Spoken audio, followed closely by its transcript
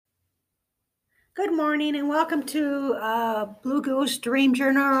Good morning and welcome to Blue Goose Dream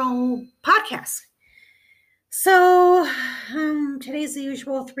Journal podcast. Today's the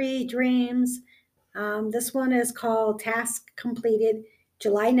usual three dreams. This one is called Task Completed,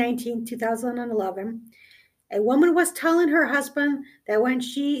 July 19, 2011. A woman was telling her husband that when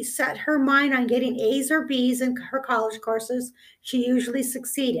she set her mind on getting A's or B's in her college courses, she usually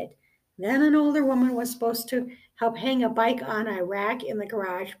succeeded. Then an older woman was supposed to help hang a bike on a rack in the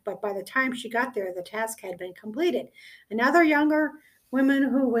garage, but by the time she got there, the task had been completed. Another younger woman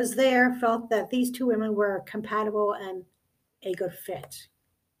who was there felt that these two women were compatible and a good fit.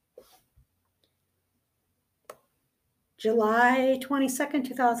 July 22nd,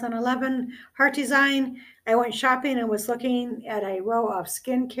 2011, Heart Design. I went shopping and was looking at a row of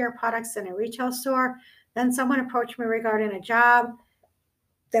skincare products in a retail store. Then someone approached me regarding a job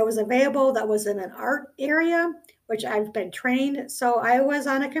that was available that was in an art area, which I've been trained. So I was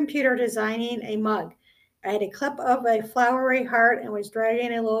on a computer designing a mug. I had a clip of a flowery heart and was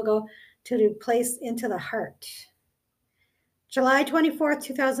dragging a logo to be placed into the heart. July 24th,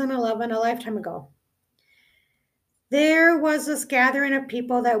 2011, a lifetime ago. There was this gathering of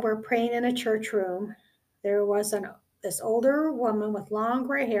people that were praying in a church room. There was this older woman with long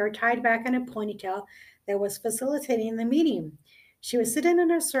gray hair tied back in a ponytail that was facilitating the meeting. She was sitting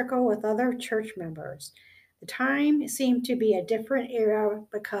in a circle with other church members. The time seemed to be a different era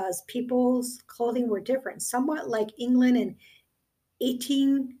because people's clothing were different, somewhat like England in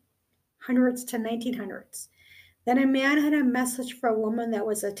 1800s to 1900s. Then a man had a message for a woman that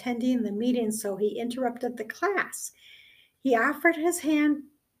was attending the meeting, so he interrupted the class. He offered his hand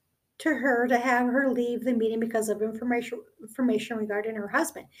to her to have her leave the meeting because of information regarding her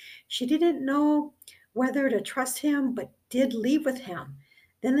husband. She didn't know whether to trust him, but did leave with him.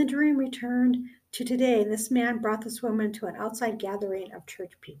 Then the dream returned to today, and this man brought this woman to an outside gathering of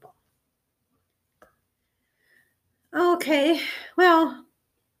church people. Okay, well,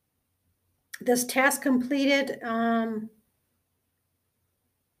 this task completed. I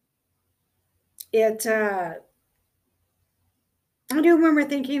do remember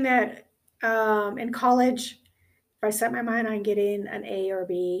thinking that in college, if I set my mind on getting an A or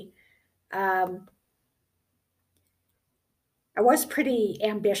B, um, I was pretty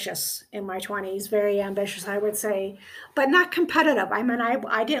ambitious in my 20s, very ambitious, I would say, but not competitive. I mean,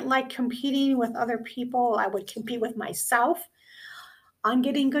 I didn't like competing with other people. I would compete with myself on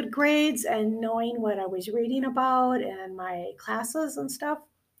getting good grades and knowing what I was reading about and my classes and stuff.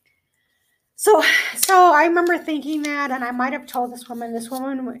 So, so I remember thinking that, and I might have told this woman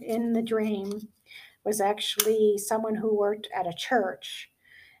in the dream was actually someone who worked at a church.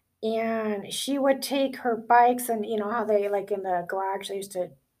 And she would take her bikes, and you know how they, like in the garage, they used to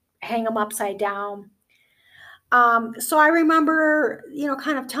hang them upside down. So I remember,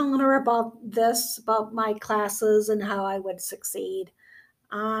 kind of telling her about this, about my classes and how I would succeed.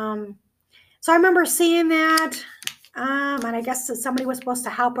 Um, so I remember seeing that. And I guess that somebody was supposed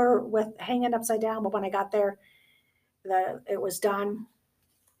to help her with hanging upside down, but when I got there, it was done.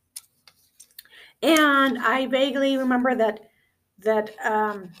 And I vaguely remember that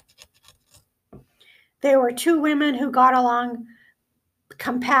there were two women who got along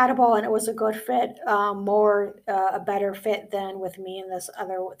compatible, and it was a good fit, more a better fit than with me and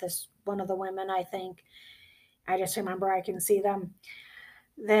this one of the women. I think I just remember I can see them,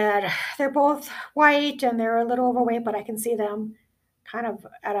 that they're both white and they're a little overweight, but I can see them kind of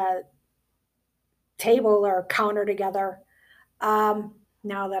at a table or counter together. Now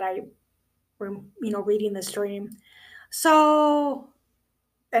that I reading this dream. So,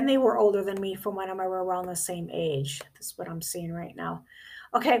 and they were older than me from when I were around the same age. That's what I'm seeing right now.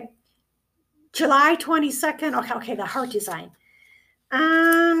 Okay, July 22nd. Okay, the heart design.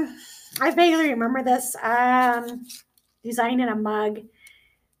 I vaguely remember this. Designing a mug.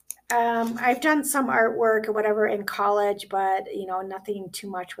 I've done some artwork or whatever in college, but nothing too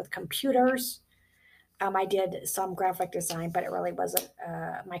much with computers. I did some graphic design, but it really wasn't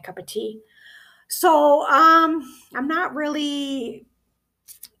my cup of tea. So I'm not really,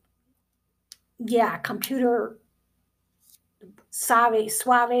 computer suave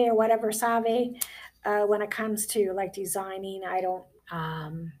or whatever savvy when it comes to like designing. I don't.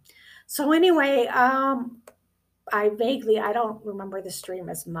 So anyway, I don't remember the stream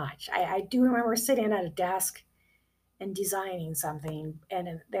as much. I do remember sitting at a desk and designing something,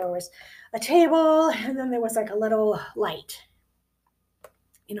 and there was a table, and then there was like a little light,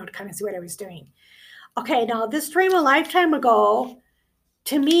 to kind of see what I was doing. Okay, now this dream a lifetime ago,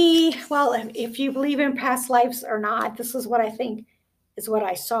 to me, well, if you believe in past lives or not, this is what I think is what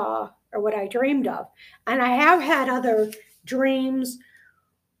I saw or what I dreamed of. And I have had other dreams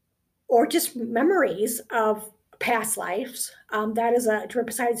or just memories of past lives. That is a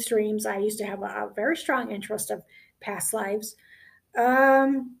besides dreams. I used to have a very strong interest of past lives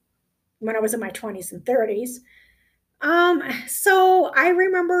when I was in my 20s and 30s. So I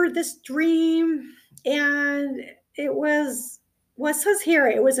remember this dream, and it was what says here.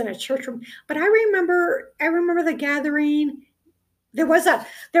 It was in a church room, but I remember the gathering. There was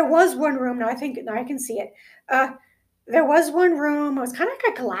one room. Now I think now I can see it. There was one room. It was kind of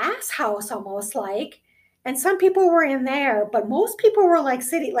like a glass house, almost like, and some people were in there, but most people were like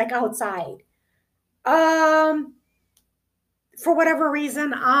sitting like outside. Um, for whatever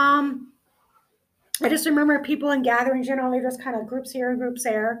reason, I just remember people in gatherings. They're just kind of groups here and groups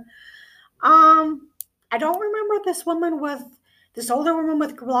there. Um, I don't remember this older woman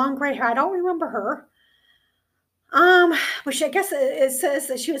with long gray hair. I don't remember her. Which I guess it says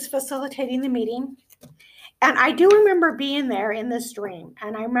that she was facilitating the meeting. And I do remember being there in this dream.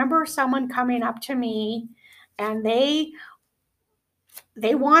 And I remember someone coming up to me, and they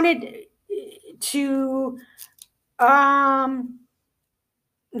wanted to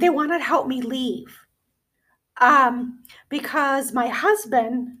they wanted to help me leave. Because my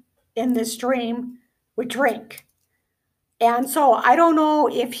husband in this dream would drink. And so I don't know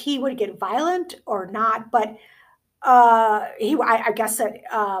if he would get violent or not, but I guess that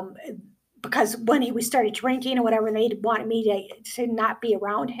because when we started drinking or whatever, they wanted me to not be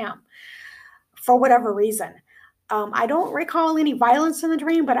around him for whatever reason. I don't recall any violence in the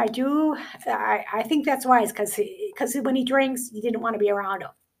dream, but I think that's why, it's because when he drinks, you didn't want to be around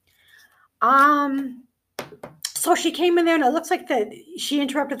him. So she came in there, and it looks like that she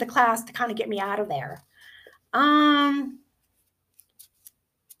interrupted the class to kind of get me out of there.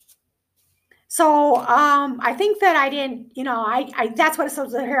 So I think that I didn't, that's what it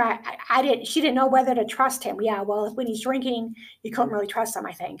says here. She didn't know whether to trust him. Yeah, well, when he's drinking, you couldn't really trust him,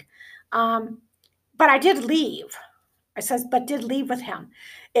 I think. But I did leave. I says, but did leave with him.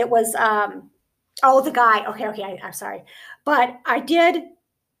 It was, the guy. Okay, I'm sorry. But I did,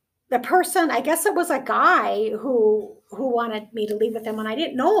 the person, I guess it was a guy who wanted me to leave with him, and I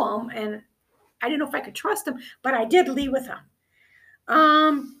didn't know him, and I didn't know if I could trust him, but I did leave with him.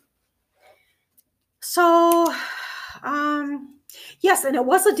 So, yes, and it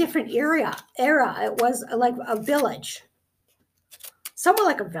was a different era. It was like a village, somewhat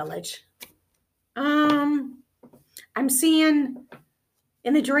like a village. I'm seeing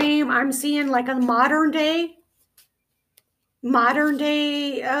in the dream, I'm seeing like a modern day, but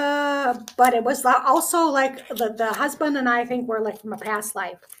it was also like the husband and I think were like from a past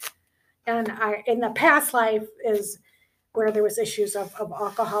life, and in the past life is where there was issues of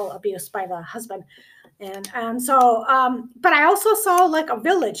alcohol abuse by the husband. And so, but I also saw like a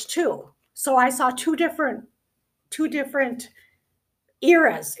village too. So I saw two different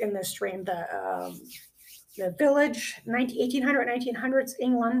eras in this dream. The village, 1800, 1900s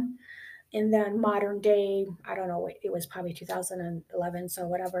England, and then modern day, I don't know, it was probably 2011, so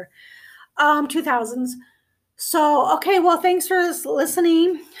whatever, 2000s. So, okay, well, thanks for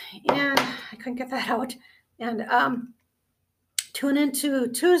listening, and I couldn't get that out. And tune into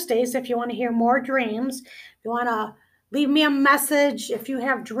Tuesdays if you want to hear more dreams. If you want to leave me a message if you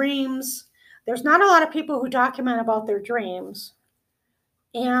have dreams. There's not a lot of people who document about their dreams.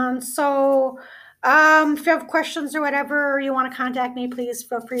 And so if you have questions or whatever, you want to contact me, please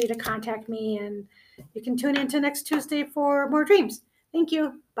feel free to contact me. And you can tune into next Tuesday for more dreams. Thank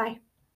you. Bye.